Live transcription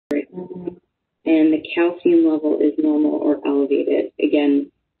and the calcium level is normal or elevated. Again,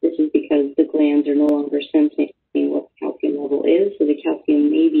 this is because the glands are no longer sensing what the calcium level is, so the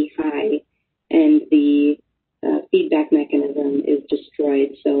calcium may be high, and the feedback mechanism is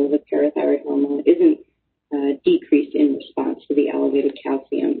destroyed, so the parathyroid hormone isn't decreased in response to the elevated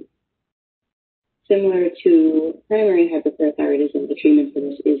calcium. Similar to primary hyperparathyroidism, the treatment for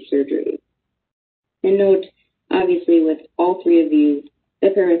this is surgery. And note, obviously, with all three of these, the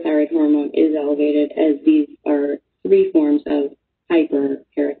parathyroid hormone is elevated, as these are three forms of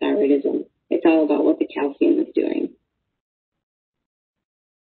hyperparathyroidism. It's all about what the calcium is doing.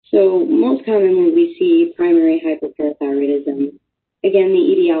 So most commonly we see primary hyperparathyroidism. Again, the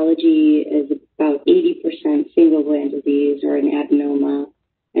etiology is about 80% single gland disease or an adenoma,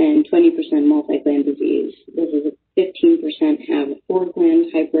 and 20% multi-gland disease. This is 15% have four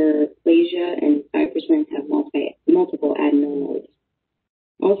gland hyperplasia, and 5% have multiple adenomas.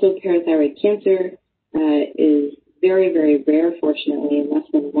 Also, parathyroid cancer is very, very rare, fortunately, less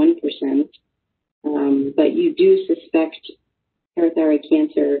than 1%. But you do suspect parathyroid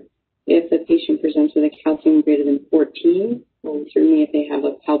cancer if the patient presents with a calcium greater than 14, and certainly if they have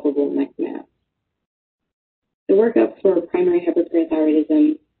a palpable neck mass. The workup for primary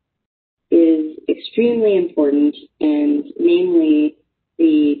hyperparathyroidism is extremely important, and namely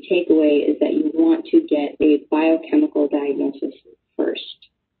the takeaway is that you want to get a biochemical diagnosis first.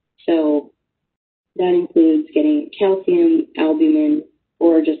 So that includes getting calcium, albumin,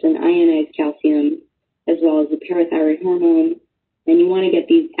 or just an ionized calcium, as well as the parathyroid hormone. And you want to get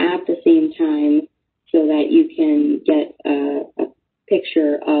these at the same time so that you can get a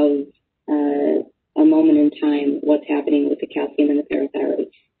picture of a moment in time, what's happening with the calcium and the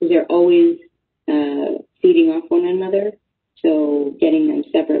parathyroid. Because they're always feeding off one another, so getting them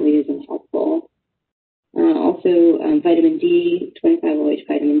separately isn't helpful. Also, vitamin D, 25-OH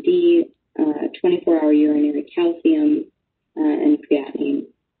vitamin D, 24-hour urinary calcium, and creatinine.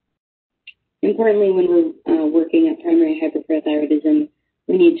 Importantly, when we're working at primary hyperparathyroidism,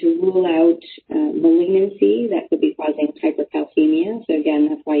 we need to rule out malignancy that could be causing hypercalcemia. So again,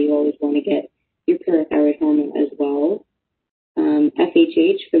 that's why you always want to get your parathyroid hormone as well.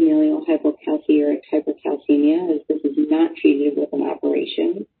 FHH, familial hypocalciuric hypercalcemia, as this is not treated with an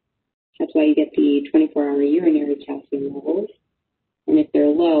operation. That's why you get the 24-hour urinary calcium levels. And if they're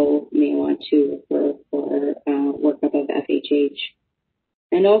low, you may want to refer for workup of FHH.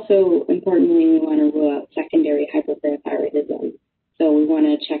 And also, importantly, we want to rule out secondary hyperparathyroidism. So we want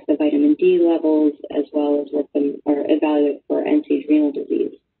to check the vitamin D levels as well as work them or evaluate for end-stage renal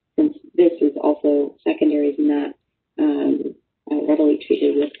disease, since this is also secondary, is not readily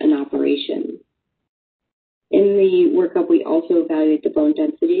treated with an operation. In the workup, we also evaluate the bone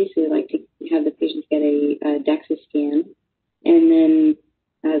density, so we like to have the patients get a DEXA scan. And then,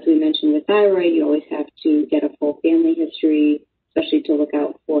 as we mentioned with thyroid, you always have to get a full family history, especially to look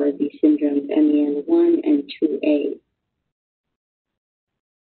out for the syndromes MEN1 and 2A.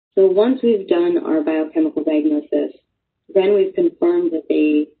 So once we've done our biochemical diagnosis, then we've confirmed that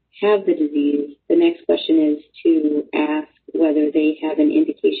they have the disease. The next question is to ask whether they have an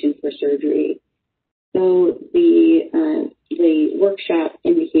indication for surgery. So the workshop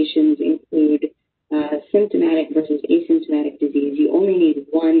indications include symptomatic versus asymptomatic disease. You only need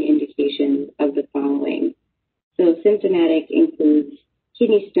one indication of the following. So symptomatic includes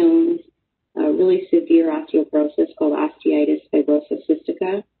kidney stones, really severe osteoporosis called osteitis fibrosa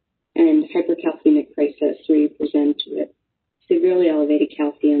cystica, and hypercalcemic crisis, where you present with severely elevated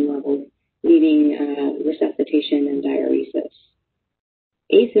calcium levels, needing resuscitation and diuresis.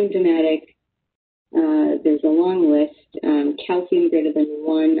 Asymptomatic, there's a long list. Calcium greater than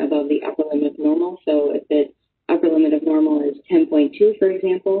 1 above the upper limit of normal. So if the upper limit of normal is 10.2, for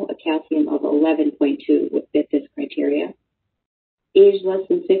example, a calcium of 11.2 would fit this criteria. Age less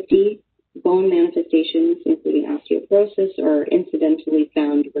than 50, bone manifestations, including osteoporosis or incidentally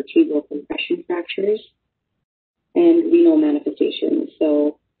found vertebral compression fractures, and renal manifestations.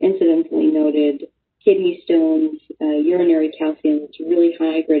 So incidentally noted kidney stones, urinary calcium that's really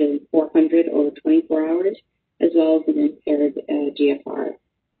high, greater than 400 over 24 hours, as well as an impaired GFR.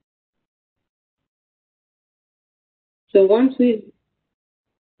 So once we've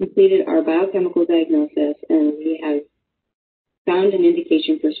completed our biochemical diagnosis and we have found an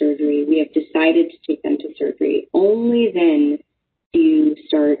indication for surgery, we have decided to take them to surgery, only then do you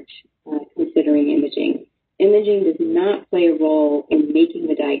start considering imaging. Imaging does not play a role in making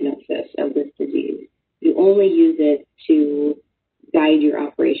the diagnosis of this disease. You only use it to guide your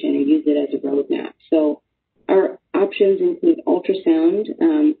operation and use it as a roadmap. So our options include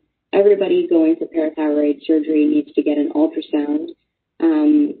ultrasound. Everybody going for parathyroid surgery needs to get an ultrasound.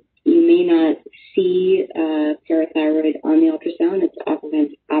 You may may not see parathyroid on the ultrasound. It's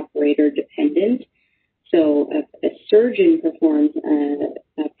oftentimes operator dependent. So if a surgeon performs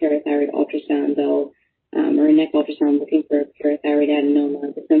a parathyroid ultrasound, though, or a neck ultrasound looking for a parathyroid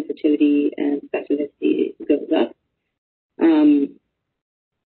adenoma, the sensitivity and specificity goes up.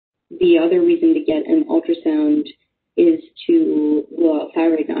 The other reason to get an ultrasound is to rule out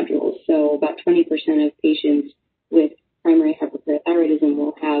thyroid nodules. So about 20% of patients with primary hyperparathyroidism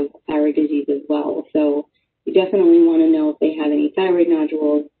will have thyroid disease as well. So you definitely want to know if they have any thyroid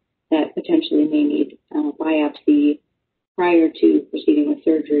nodules that potentially may need biopsy prior to proceeding with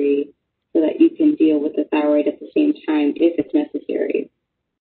surgery so that you can deal with the thyroid at the same time if it's necessary.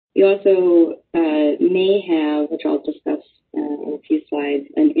 You also may have, which I'll discuss in a few slides,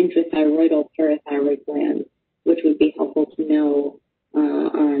 an intrathyroidal parathyroid gland, which would be helpful to know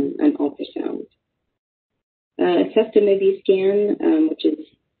on an ultrasound. Sestamibi scan, which is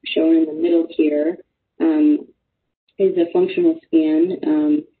shown in the middle here, is a functional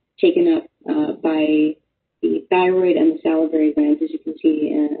scan taken up by the thyroid and the salivary glands, as you can see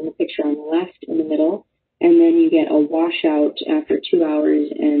in the picture on the left in the middle. And then you get a washout after 2 hours,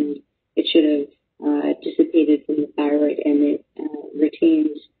 and it should have dissipated from the thyroid, and it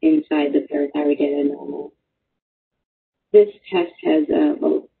retains inside the parathyroid adenoma. This test has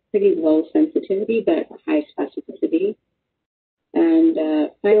a pretty low sensitivity, but high specificity. And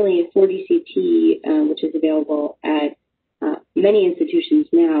finally, 4DCT, which is available at many institutions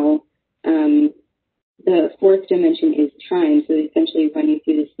now. The fourth dimension is time, so they essentially run you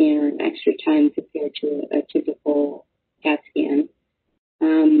through the scanner in extra time compared to a typical CAT scan.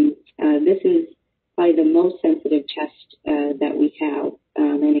 This is probably the most sensitive test that we have,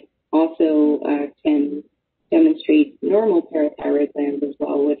 and it also can demonstrate normal parathyroid glands as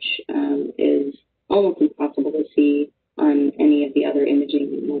well, which is almost impossible to see on any of the other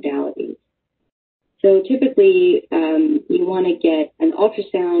imaging modalities. So typically, you want to get an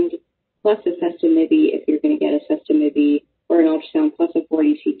ultrasound plus a sestamibi if you're going to get a sestamibi, or an ultrasound plus a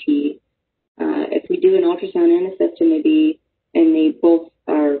 4DCT. If we do an ultrasound and a sestamibi, and they both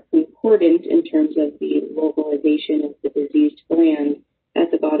are concordant in terms of the localization of the diseased gland,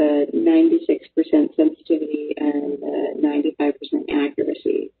 that's about a 96% sensitivity and 95%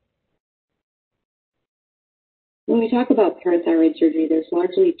 accuracy. When we talk about parathyroid surgery, there's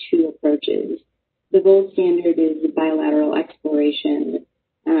largely two approaches. The gold standard is bilateral exploration,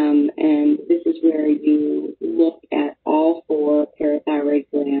 and this is where you look at all four parathyroid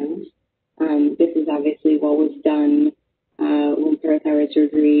glands. This is obviously what was done when parathyroid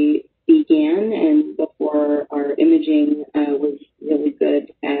surgery began and before our imaging was really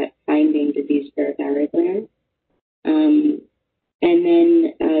good at finding diseased parathyroid glands. And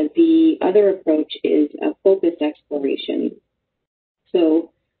then the other approach is a focused exploration.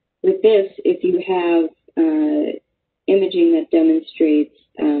 So with this, if you have imaging that demonstrates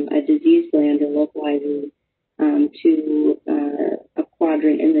a diseased gland or localizes to a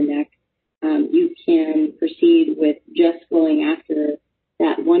quadrant in the neck, you can proceed with just going after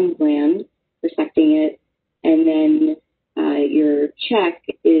that one gland, resecting it, and then your check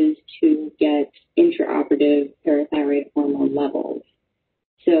is to get intraoperative parathyroid hormone levels.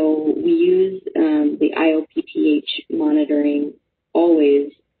 So we use the IOPTH monitoring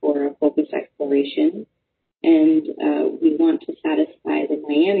always for a focused exploration, and we want to satisfy the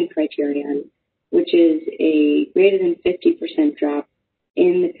Miami criterion, which is a greater than 50% drop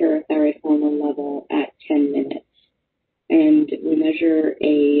in the parathyroid hormone level at 10 minutes. And we measure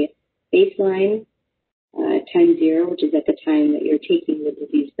a baseline time 0, which is at the time that you're taking the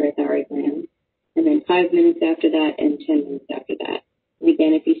diseased parathyroid gland, and then 5 minutes after that and 10 minutes after that. And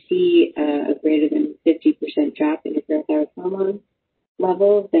again, if you see a greater than 50% drop in the parathyroid hormone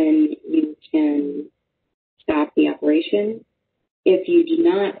level, then you can stop the operation. If you do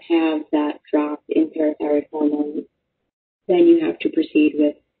not have that drop in parathyroid hormone, then you have to proceed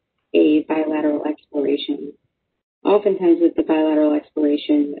with a bilateral exploration. Oftentimes with the bilateral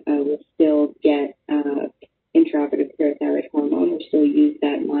exploration, we'll still get intraoperative parathyroid hormone. We'll still use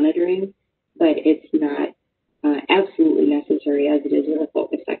that monitoring, but it's not absolutely necessary as it is with a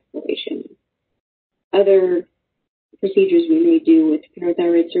focused exploration. Other procedures we may do with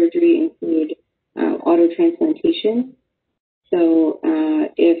parathyroid surgery include autotransplantation. So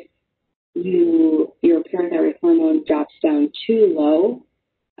if your parathyroid hormone drops down too low,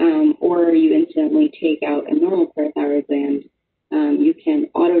 or you incidentally take out a normal parathyroid gland, you can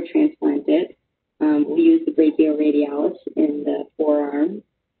auto-transplant it. We use the brachioradialis in the forearm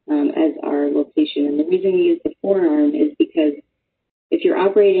as our location. And the reason we use the forearm is because if you're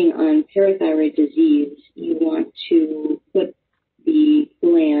operating on parathyroid disease, you want to put the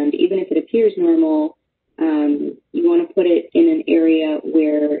gland, even if it appears normal, you want to put it in an area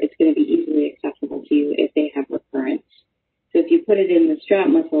where it's going to be easily accessible to you if they have recurrence. So if you put it in the strap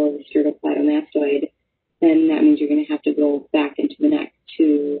muscle of the sternocleidomastoid, then that means you're going to have to go back into the neck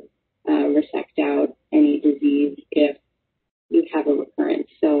to resect out any disease if you have a recurrence.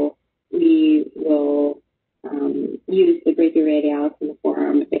 So we will use the brachioradialis in the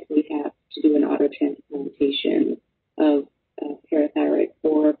forearm if we have to do an autotransplantation of parathyroid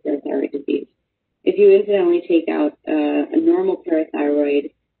for parathyroid disease. If you incidentally take out a normal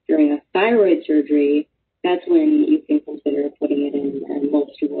parathyroid during a thyroid surgery, that's when you can consider putting it in, and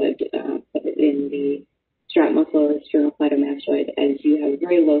most would put it in the strap muscle or sternocleidomastoid, as you have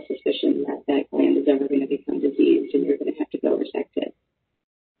very low suspicion that that gland is ever going to become diseased and you're going to have to go resect it.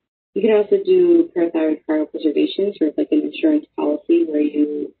 You can also do parathyroid cryopreservation, sort of like an insurance policy where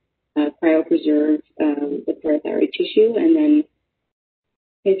you cryopreserve the parathyroid tissue, and then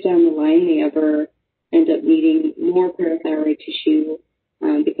if down the line they ever end up needing more parathyroid tissue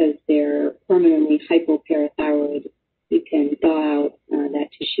because they're permanently hypoparathyroid, you can thaw out that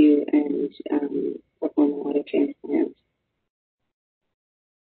tissue and perform a autotransplant.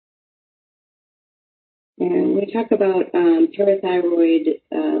 And when we talk about parathyroid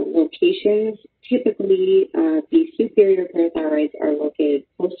locations, typically the superior parathyroids are located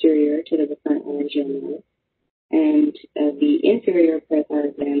posterior to the recurrent laryngeal nerve, and the inferior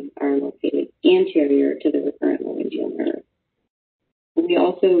parathyroid glands are located anterior to the recurrent laryngeal nerve. We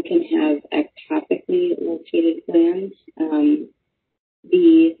also can have ectopically located glands.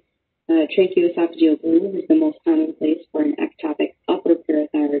 The tracheoesophageal groove is the most common place for an ectopic upper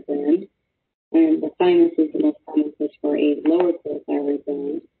parathyroid gland, and the thymus is the most common place for a lower parathyroid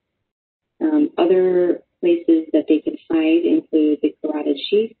gland. Other places that they can hide include the carotid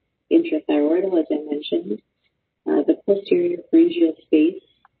sheath, intrathyroidal, as I mentioned, the posterior pharyngeal space,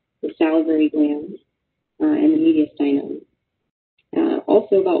 the salivary glands, and the mediastinum.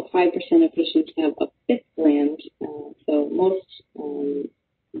 Also, about 5% of patients have a fifth gland, so most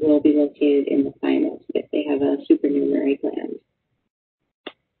will be located in the thymus if they have a supernumerary gland.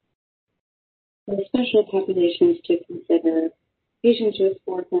 For special populations to consider, patients with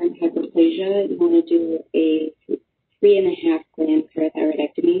fourth-line hyperplasia, you want to do a 3.5 gland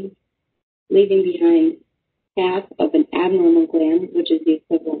parathyroidectomy, leaving behind half of an abnormal gland, which is the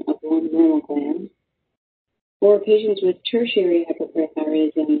equivalent of one normal gland. For patients with tertiary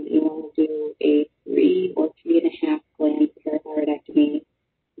hyperparathyroidism, you want to do a 3 or 3.5 gland parathyroidectomy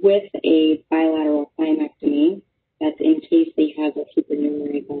with a bilateral thymectomy. That's in case they have a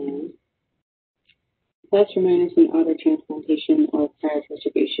supernumerary gland, plus or minus an autotransplantation or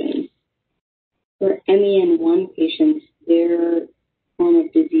cryopreservation. For MEN1 patients, their form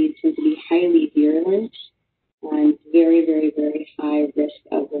of disease tends to be highly virulent and very, very, very high risk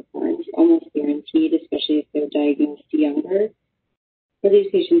of recurrence, almost guaranteed, especially if they're diagnosed younger. For these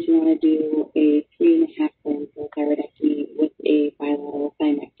patients, you want to do a 3.5 gland parathyroidectomy with a bilateral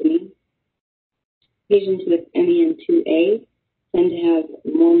thymectomy. Patients with MEN2A tend to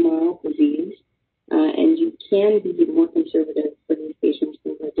have more mild disease, and you can be more conservative for these patients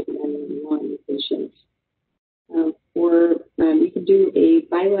compared to the MEN1 patients. You can do a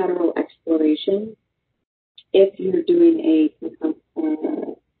bilateral exploration if you're doing a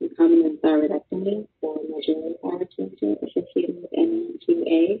concomitant thyroidectomy for medullary thyroid cancer associated with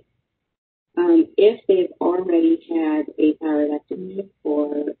MEN2A. If they've already had a thyroidectomy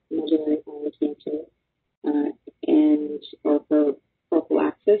for medullary thyroid cancer or for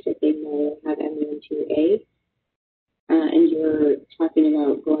prophylaxis, if they know they have MEN2A, and you're talking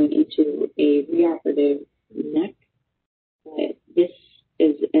about going into a reoperative neck, this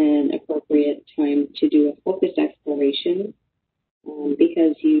is an appropriate time to do a focused exploration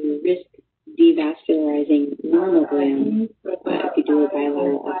because you risk devascularizing normal glands if you do a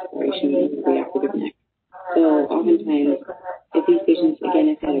bilateral exploration in the reoperative neck. So oftentimes, if these patients,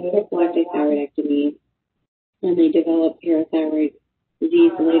 again, have had a prophylactic thyroidectomy and they develop parathyroid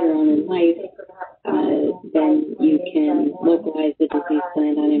disease later on in life, then you can localize the disease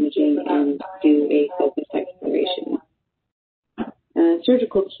gland on imaging and do a focused exploration.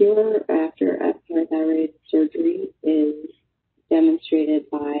 Surgical cure after a parathyroid surgery is demonstrated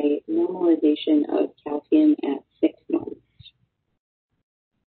by normalization of calcium at 6 months.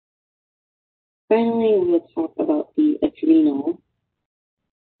 Finally, we'll talk about the adrenal.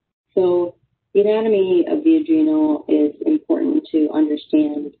 So the anatomy of the adrenal is important to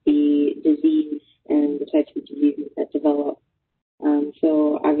understand the disease and the types of diseases that develop.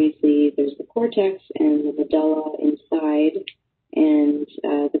 So obviously there's the cortex and the medulla inside, and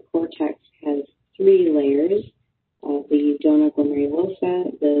the cortex has 3 layers, the zona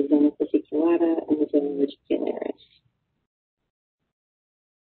glomerulosa, the zona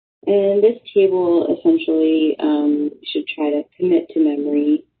And this table essentially should try to commit to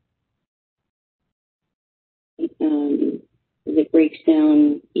memory. It breaks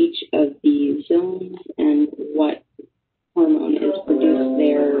down each of the zones and what hormone is produced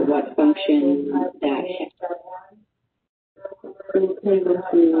there, what function that has. So we'll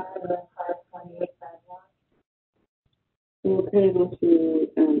kind of go through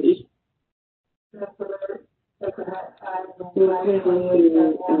each.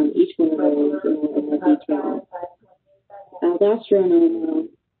 Each one of those in a little more detail. Aldosteronoma,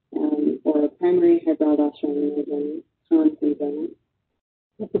 or primary hyperaldosteronism, Conn syndrome.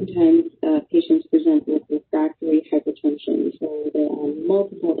 Oftentimes, patients present with refractory hypertension, so they're on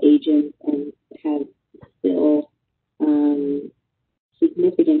multiple agents and have still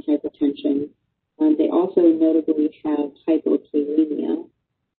significant hypertension. They also notably have hypokalemia.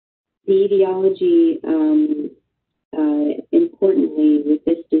 The etiology, importantly, with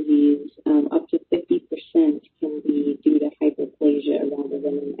this disease, up to 50% can be due to hyperplasia rather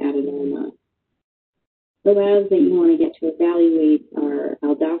than an adenoma. The labs that you want to get to evaluate are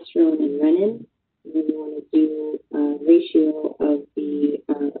aldosterone and renin. And then you want to do a ratio of the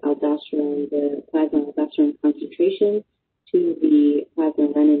aldosterone, the plasma aldosterone concentration to the plasma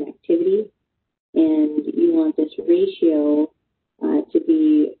renin activity. And you want this ratio to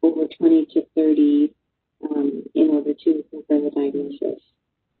be over 20 to 30 in order to confirm the diagnosis.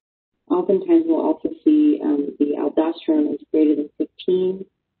 Oftentimes we'll also see the aldosterone is greater than 15,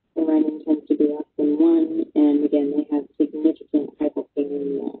 the renin tends to be less than 1, and again, they have significant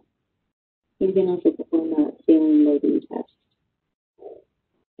hypokalemia. You can also perform a saline loading test.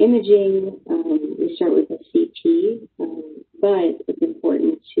 Imaging, we start with a CT, but it's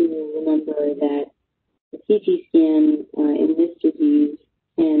important to remember that the CT scan in this disease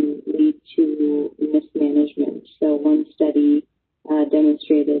can lead to mismanagement. So one study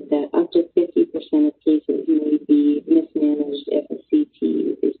demonstrated that up to 50% of cases may be mismanaged if a CT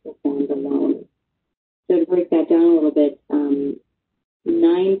is performed alone. So to break that down a little bit,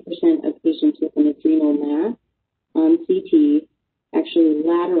 9% of patients with an adrenal mass on CT actually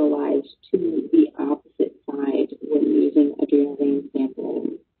lateralize to the opposite side when using adrenal vein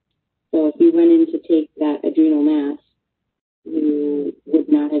sampling. So if you went in to take that adrenal mass, you would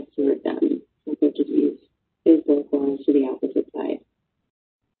not have cured them since their disease is localized to the opposite side.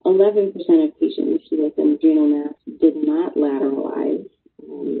 11% of patients with an adrenal mass did not lateralize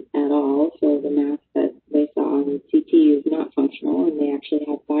at all, so the mass that they saw on CT is not functional, and they actually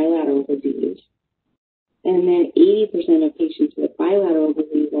have bilateral disease. And then 80% of patients with bilateral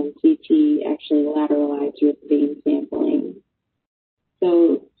disease on CT actually lateralized with vein sampling.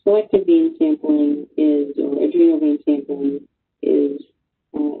 So selective vein sampling or adrenal vein sampling is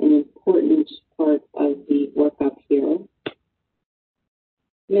an important part of the workup here.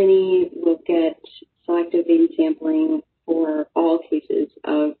 Many look at selective vein sampling for all cases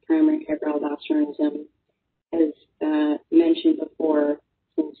of primary hyperaldosteronism. As mentioned before,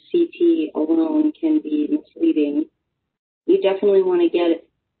 since CT alone can be misleading, you definitely want to get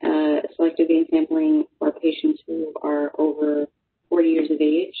selective vein sampling for patients who are over 40 years of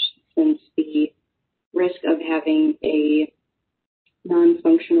age, since the risk of having a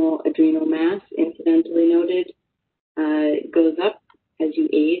non-functional adrenal mass, incidentally noted, goes up as you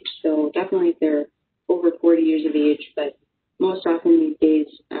age. So definitely if they're over 40 years of age, but most often these days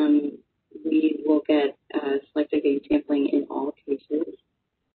we look at selective vein sampling in all cases.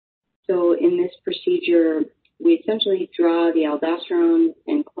 So in this procedure, we essentially draw the aldosterone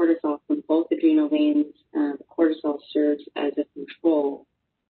and cortisol from both adrenal veins. Cortisol serves as a control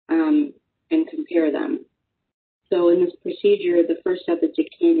and compare them. So in this procedure, the first step is to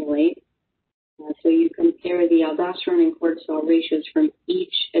cannulate. So you compare the aldosterone and cortisol ratios from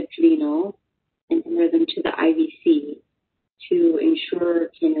each adrenal and compare them to the IVC to ensure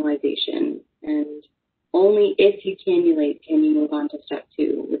cannulization. And only if you cannulate can you move on to step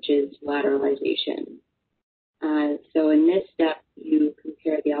 2, which is lateralization. So in this step, you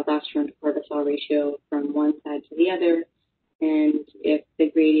compare the aldosterone to cortisol ratio from one side to the other, and if the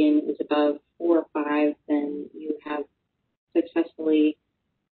gradient is above 4 or 5, then you have successfully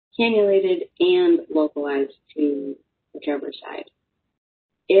cannulated and localized to whichever side.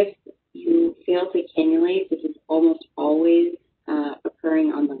 If you fail to cannulate, this is almost always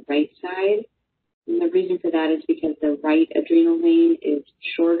occurring on the right side. And the reason for that is because the right adrenal vein is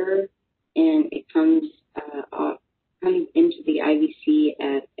shorter and it comes into the IVC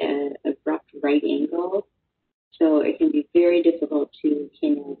at an abrupt right angle. So it can be very difficult to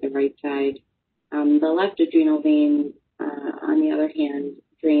cannulate the right side. The left adrenal vein, on the other hand,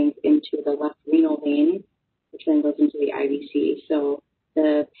 drains into the left renal vein, which then goes into the IVC. So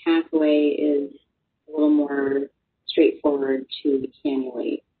the path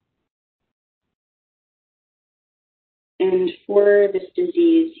this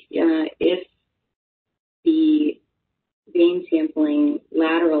disease, if the vein sampling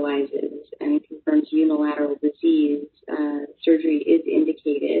lateralizes and confirms unilateral disease, surgery is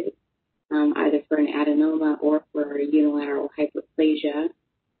indicated, either for an adenoma or for unilateral hyperplasia.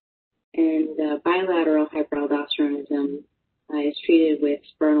 And bilateral hyperaldosteronism is treated with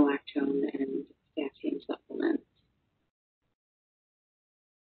spironolactone and potassium supplements.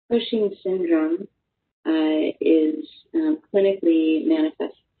 Cushing's syndrome is clinically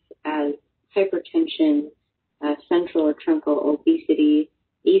manifests as hypertension, central or truncal obesity,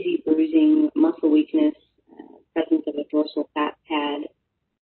 easy bruising, muscle weakness, presence of a dorsal fat pad.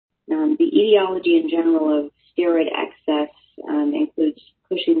 The etiology in general of steroid excess includes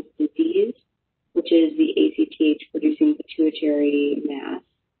Cushing's disease, which is the ACTH-producing pituitary mass.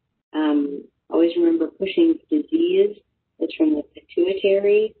 Always remember Cushing's disease is from the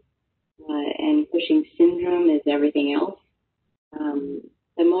pituitary, and Cushing's syndrome is everything else.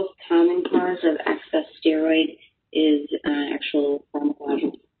 The most common cause of excess steroid is actual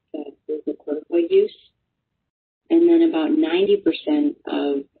pharmacological glucocorticoid use. And then about 90%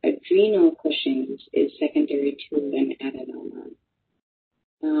 of adrenal Cushing's is secondary to an adenoma.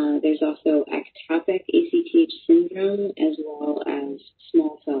 There's also ectopic ACTH syndrome as well as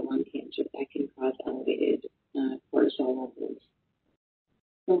small cell lung cancer that can cause elevated cortisol levels.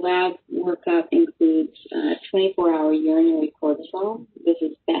 The lab workup includes 24-hour urinary cortisol. This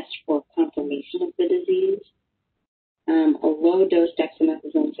is best for confirmation of the disease. A low-dose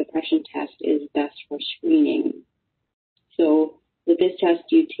dexamethasone suppression test is best for screening. So with this test,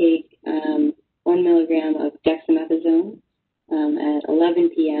 you take 1 milligram of dexamethasone at 11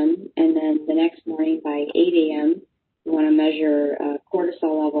 p.m., and then the next morning by 8 a.m., you want to measure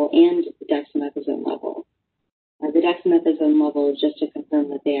cortisol level and dexamethasone level. The dexamethasone level is just to confirm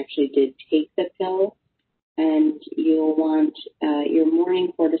that they actually did take the pill, and you'll want your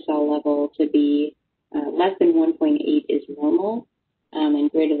morning cortisol level to be less than 1.8 is normal,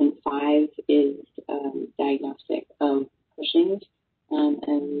 and greater than 5 is diagnostic of Cushing's,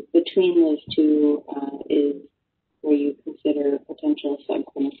 and between those two is where you consider potential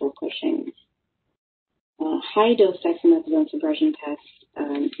subclinical Cushing's. High-dose dexamethasone suppression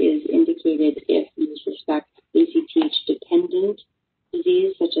test is indicated if you suspect ACTH-dependent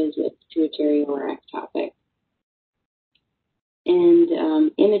disease, such as a pituitary or ectopic.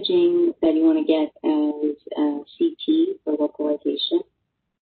 And imaging that you want to get is CT for localization.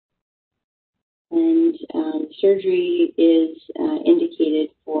 And surgery is indicated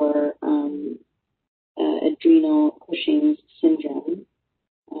for adrenal Cushing's syndrome.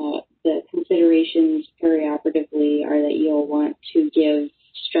 The considerations perioperatively are that you'll want to give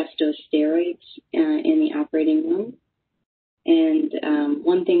stress dose steroids in the operating room. And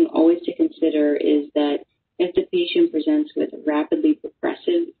one thing always to consider is that if the patient presents with rapidly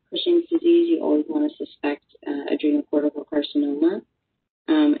progressive Cushing's disease, you always want to suspect adrenocortical carcinoma.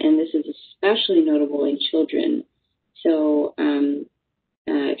 And this is especially notable in children. So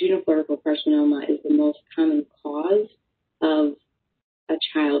adrenocortical carcinoma is the most common cause of a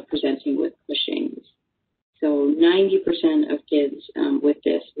child presenting with Cushing's. So 90% of kids with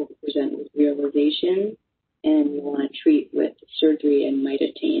this will present with realization, and you want to treat with surgery and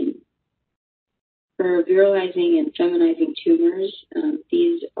mitotane. For virilizing and feminizing tumors,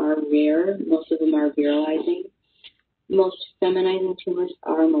 these are rare. Most of them are virilizing. Most feminizing tumors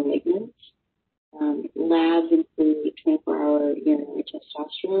are malignant. Labs include 24-hour urinary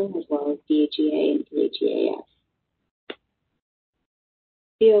testosterone as well as DHEA and DHEAS.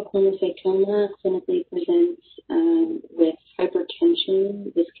 Pheochromocytoma clinically presents with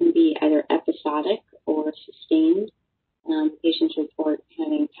hypertension. This can be either episodic or sustained. Patients report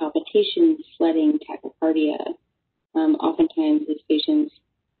having palpitations, sweating, tachycardia. Oftentimes, these patients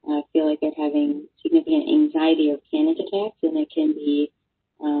feel like they're having significant anxiety or panic attacks, and it can be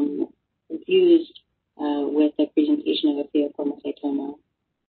confused with the presentation of a pheochromocytoma.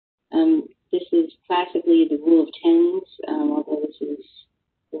 This is classically the rule of tens, although this has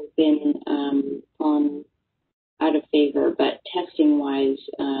been gone out of favor, but testing-wise,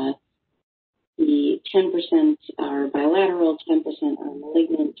 the 10% are bilateral, 10% are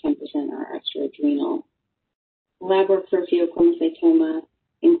malignant, 10% are extraadrenal. Lab work for pheochromocytoma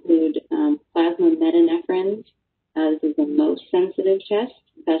include plasma metanephrin. This is the most sensitive test,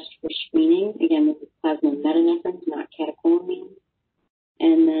 best for screening. Again, this is plasma metanephrin, not catecholamine.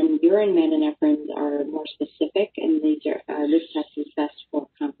 And then urine metanephrines are more specific, and these are this test is best for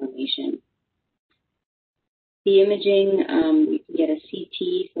confirmation. The imaging, you can get a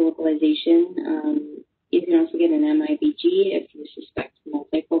CT for localization. You can also get an MIBG if you suspect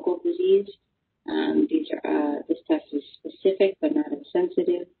multifocal disease. This test is specific but not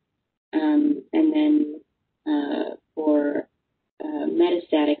sensitive. And then for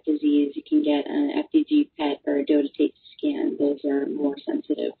metastatic disease, you can get an FDG PET or a dotatate scan. Those are more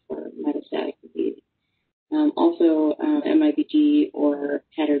sensitive for metastatic disease. Also, MIBG or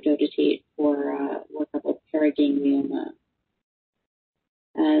PET or dotatate for workup of paraganglioma.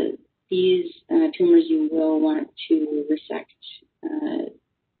 These tumors you will want to resect.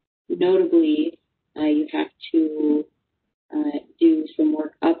 Notably, you have to do some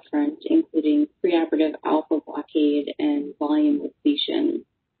work upfront, including preoperative alpha blockade and volume depletion.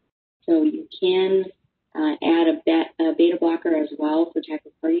 So you can add a beta blocker as well for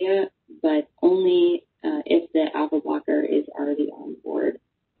tachycardia, but only if the alpha blocker is already on board.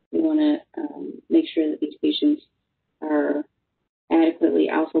 We want to make sure that these patients are adequately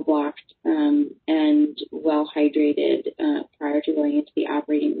alpha blocked and well hydrated prior to going into the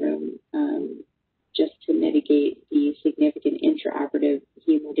operating room, just to mitigate the significant intraoperative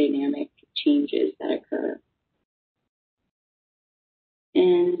hemodynamic changes that occur.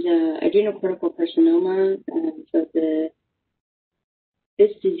 And adrenocortical carcinoma, so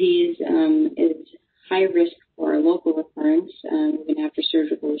this disease is high risk for local recurrence, even after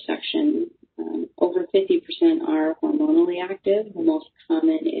surgical resection. Over 50% are hormonally active. The most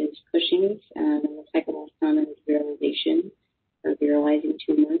common is Cushing's, and the second most common is viralization or viralizing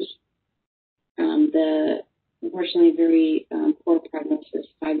tumors. Unfortunately, very poor prognosis,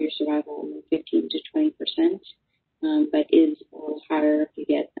 5-year survival, only 15 to 20%, but is a little higher if you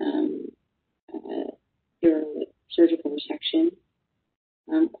get your surgical resection.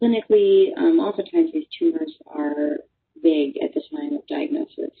 Clinically, oftentimes these tumors are big at the time of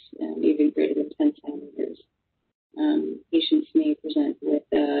diagnosis, even greater than 10 centimeters. Patients may present with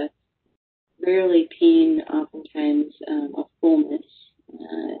rarely pain, oftentimes a fullness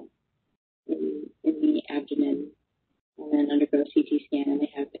in the abdomen, and then undergo a CT scan, and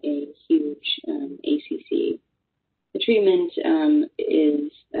they have a huge ACC. The treatment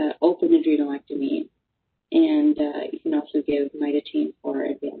is open adrenalectomy, and you can also give mitotane for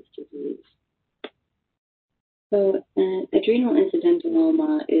advanced disease. So adrenal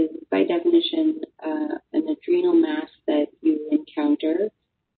incidentaloma is, by definition, an adrenal mass that you encounter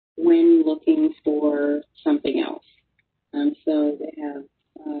when looking for something else. So they have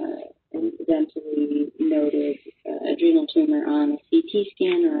incidentally noted adrenal tumor on a CT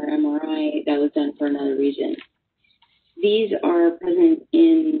scan or MRI that was done for another reason. These are present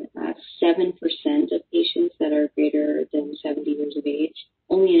in 7% of patients that are greater than 70 years of age,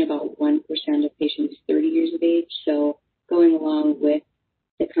 only in about 1% of patients 30 years of age. So going along with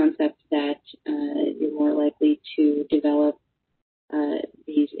the concept that you're more likely to develop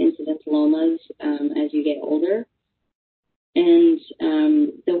these incidentalomas as you get older. And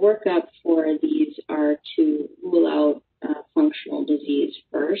the workup for these are to rule out functional disease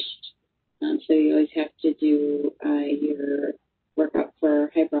first. So you always have to do your workup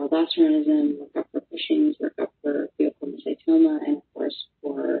for hyperaldosteronism, workup for Cushing's, workup for pheochromocytoma, and of course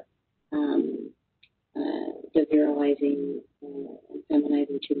for the viralizing and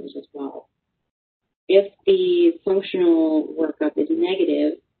feminizing tumors as well. If the functional workup is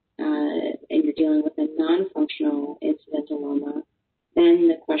negative and you're dealing with a non-functional incidentaloma, then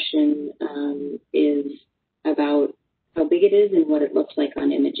the question is about how big it is and what it looks like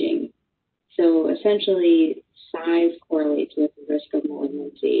on imaging. So essentially, size correlates with the risk of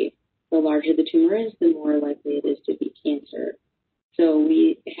malignancy. The larger the tumor is, the more likely it is to be cancer. So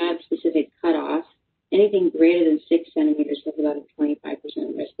we have specific cutoffs. Anything greater than 6 centimeters has about a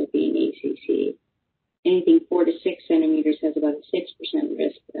 25% risk of being ACC. Anything 4 to 6 centimeters has about a 6%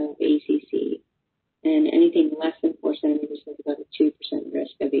 risk of ACC. And anything less than 4 centimeters has about a 2%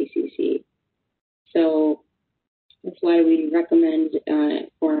 risk of ACC. So that's why we recommend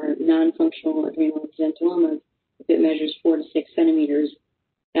for non-functional adrenal incidentaloma, if it measures 4 to 6 centimeters,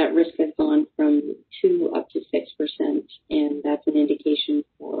 that risk has gone from 2 up to 6%, and that's an indication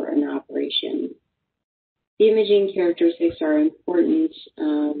for an operation. The imaging characteristics are important.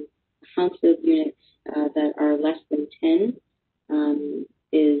 Hounsfield units that are less than 10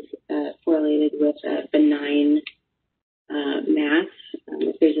 is correlated with a benign mass.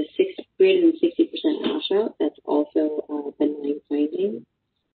 If there's a greater than 60% washout, that's also a benign finding.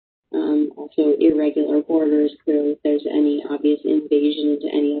 Also, irregular borders, clearly if there's any obvious invasion into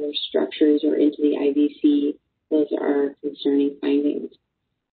any other structures or into the IVC, those are concerning findings.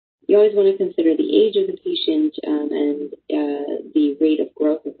 You always want to consider the age of the patient and the rate of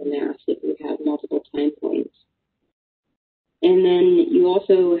growth of the mass if you have multiple time points. And then you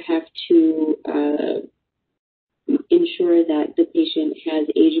also have to ensure that the patient has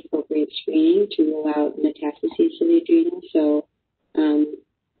age-appropriate screening to rule out metastases to the adrenal. So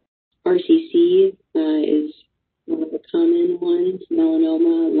RCC is one of the common ones.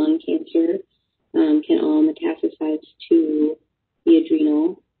 Melanoma, lung cancer can all metastasize to the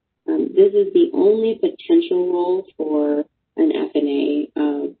adrenal. This is the only potential role for an FNA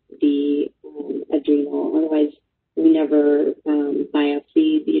of the adrenal. Otherwise, we never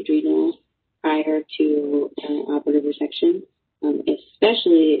biopsy the adrenal prior to operative resection,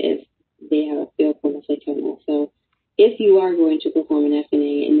 especially if they have a pheochromocytoma. So if you are going to perform an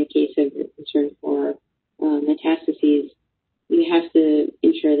FNA in the case of your concern for metastases, you have to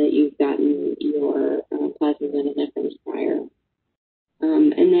ensure that you've gotten your plasmapheresis prior.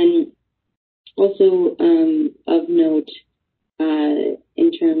 And then also of note,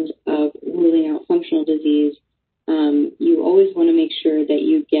 in terms of ruling out functional disease, you always want to make sure that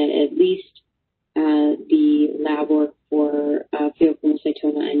you get at least the lab work for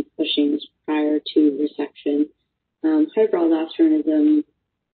pheochromocytoma and Cushing's prior to resection. Hyperaldosteronism,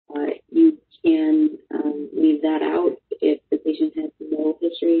 you can leave that out if the patient has no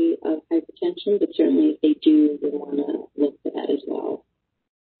history of hypertension, but certainly if they do, you'll want to look for that as well.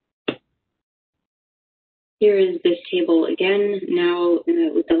 Here is this table again, now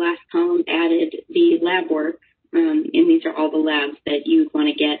with the last column added the lab work, and these are all the labs that you want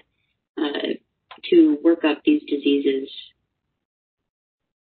to get to work up these diseases.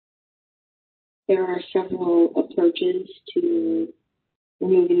 There are several approaches to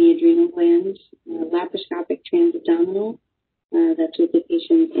removing the adrenal glands. Laparoscopic transabdominal, that's with the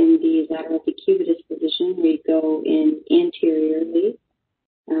patient in the lateral decubitus position, where you go in anteriorly.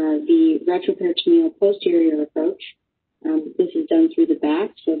 The retroperitoneal posterior approach, this is done through the back,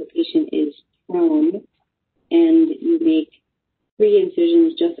 so the patient is prone, and you make 3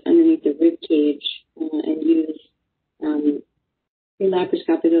 incisions just underneath the rib cage and use your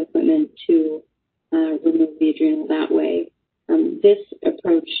laparoscopic equipment to remove the adrenal that way. This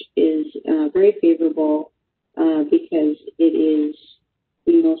approach is very favorable because it is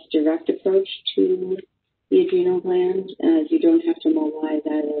the most direct approach to the adrenal gland, as you don't have to mobilize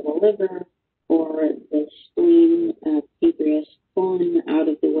either the liver or the spleen, pancreas, colon out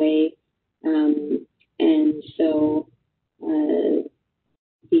of the way. And so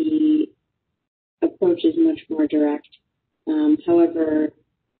the approach is much more direct. However,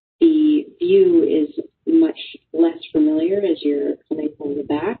 the view is much less familiar as you're coming from the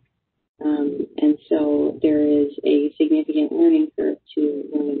back. And so there is a significant learning curve to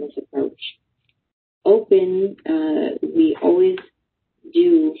learning this approach. Open, we always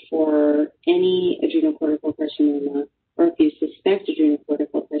do for any adrenocortical carcinoma, or if you suspect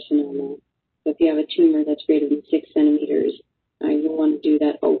adrenocortical carcinoma. So if you have a tumor that's greater than 6 centimeters, you'll want to do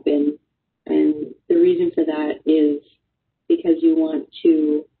that open. And the reason for that is because you want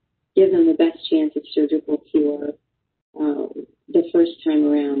to give them the best chance of surgical cure the first time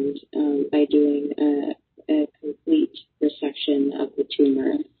around by doing a complete resection of the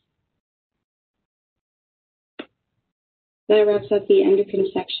tumor. That wraps up the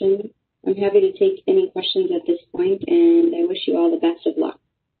endocrine section. I'm happy to take any questions at this point, and I wish you all the best of luck.